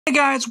Hey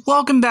guys,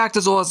 welcome back to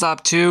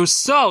Zolasop 2.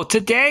 So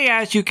today,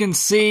 as you can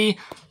see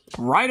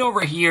right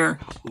over here,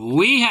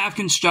 we have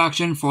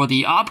construction for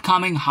the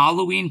upcoming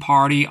Halloween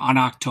party on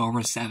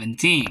October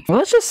 17th.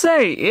 Let's just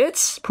say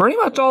it's pretty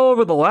much all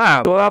over the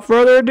lab. So without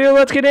further ado,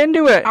 let's get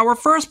into it. Our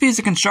first piece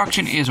of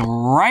construction is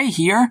right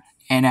here,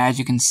 and as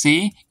you can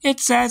see, it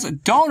says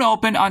don't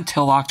open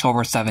until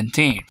October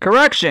 17th.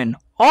 Correction,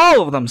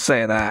 all of them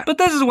say that. But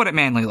this is what it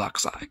mainly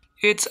looks like.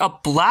 It's a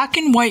black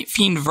and white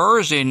themed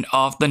version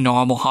of the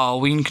normal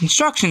Halloween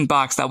construction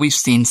box that we've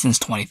seen since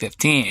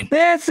 2015.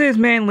 This is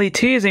mainly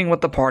teasing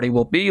what the party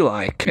will be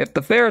like, if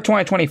the Fair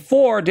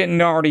 2024 didn't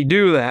already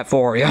do that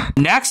for you.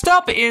 Next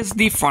up is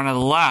the front of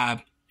the lab.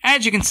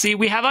 As you can see,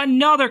 we have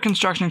another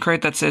construction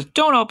crate that says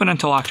don't open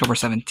until October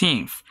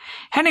 17th.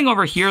 Heading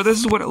over here, this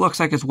is what it looks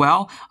like as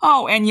well.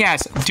 Oh, and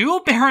yes, do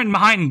bear in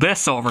mind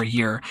this over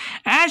here.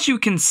 As you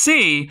can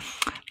see,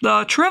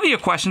 the trivia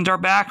questions are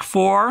back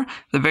for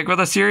the Big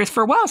Brother series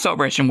for WoW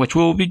Celebration, which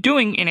we will be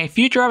doing in a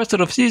future episode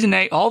of Season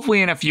 8,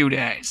 hopefully in a few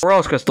days.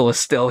 Rose Crystal is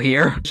still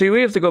here. She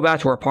leaves to go back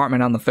to her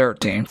apartment on the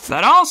 13th.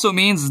 That also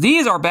means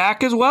these are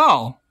back as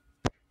well.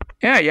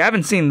 Yeah, you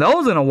haven't seen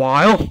those in a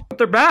while, but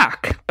they're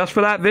back, just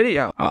for that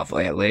video,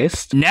 hopefully at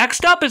least.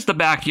 Next up is the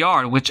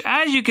backyard, which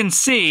as you can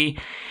see,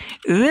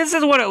 this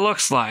is what it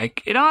looks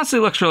like. It honestly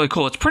looks really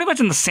cool. It's pretty much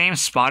in the same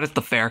spot as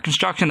the fair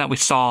construction that we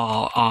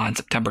saw on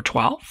September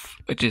 12th,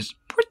 which is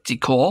pretty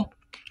cool.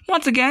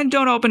 Once again,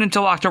 don't open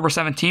until October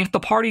 17th. The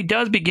party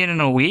does begin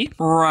in a week.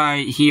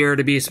 Right here,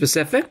 to be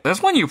specific.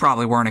 This one you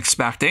probably weren't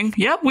expecting.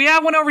 Yep, we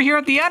have one over here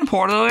at the end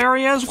portal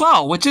area as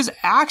well, which is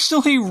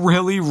actually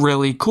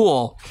really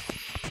cool.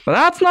 But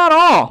that's not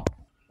all.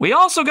 We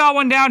also got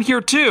one down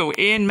here too,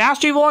 in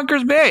Master Evil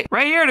Anchor's Bay.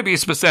 Right here, to be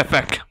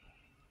specific.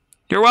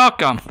 You're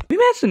welcome. We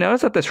managed to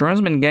notice that this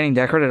room's been getting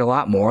decorated a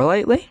lot more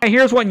lately. And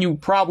here's one you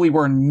probably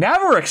were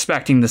never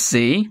expecting to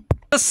see.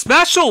 The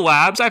Special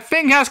Labs, I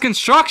think, has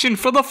construction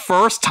for the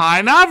first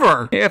time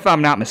ever. If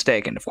I'm not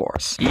mistaken, of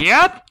course.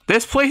 Yep,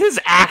 this place is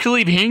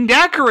actually being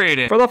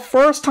decorated. For the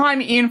first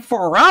time in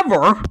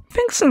forever. I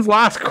think since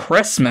last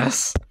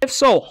Christmas. If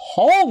so,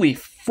 holy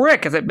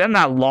frick, has it been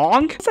that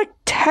long? It's like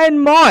 10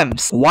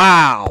 months.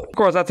 Wow. Of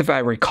course, that's if I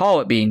recall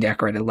it being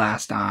decorated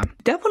last time.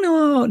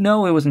 Definitely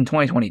know it was in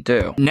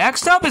 2022.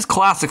 Next up is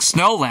Classic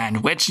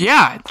Snowland, which,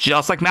 yeah,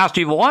 just like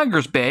Master Evil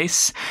Anger's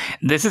base,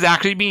 this is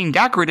actually being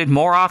decorated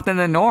more often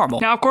than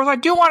normal. Now, of course, I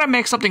do want to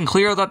make something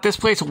clear that this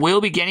place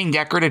will be getting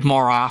decorated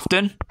more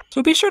often.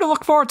 So be sure to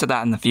look forward to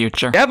that in the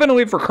future.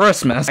 Definitely for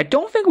Christmas. I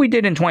don't think we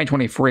did in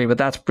 2023, but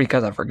that's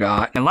because I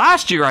forgot. And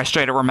last year, I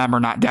straight up remember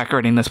not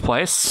decorating this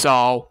place,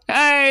 so,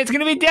 hey, it's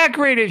gonna be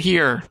decorated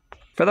here.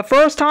 For the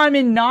first time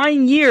in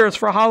 9 years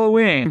for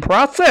Halloween.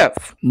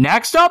 Impressive.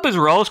 Next up is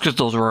Rose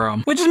Crystal's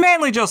room, which is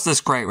mainly just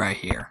this crate right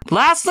here.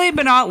 Lastly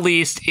but not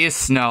least is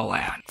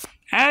Snowland.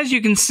 As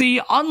you can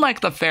see,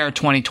 unlike the Fair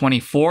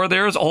 2024,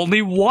 there's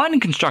only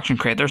one construction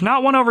crate. There's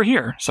not one over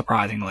here,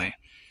 surprisingly.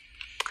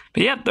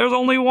 But yep, there's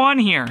only one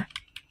here.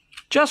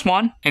 Just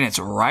one, and it's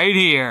right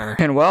here.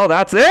 And well,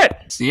 that's it.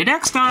 See you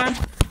next time.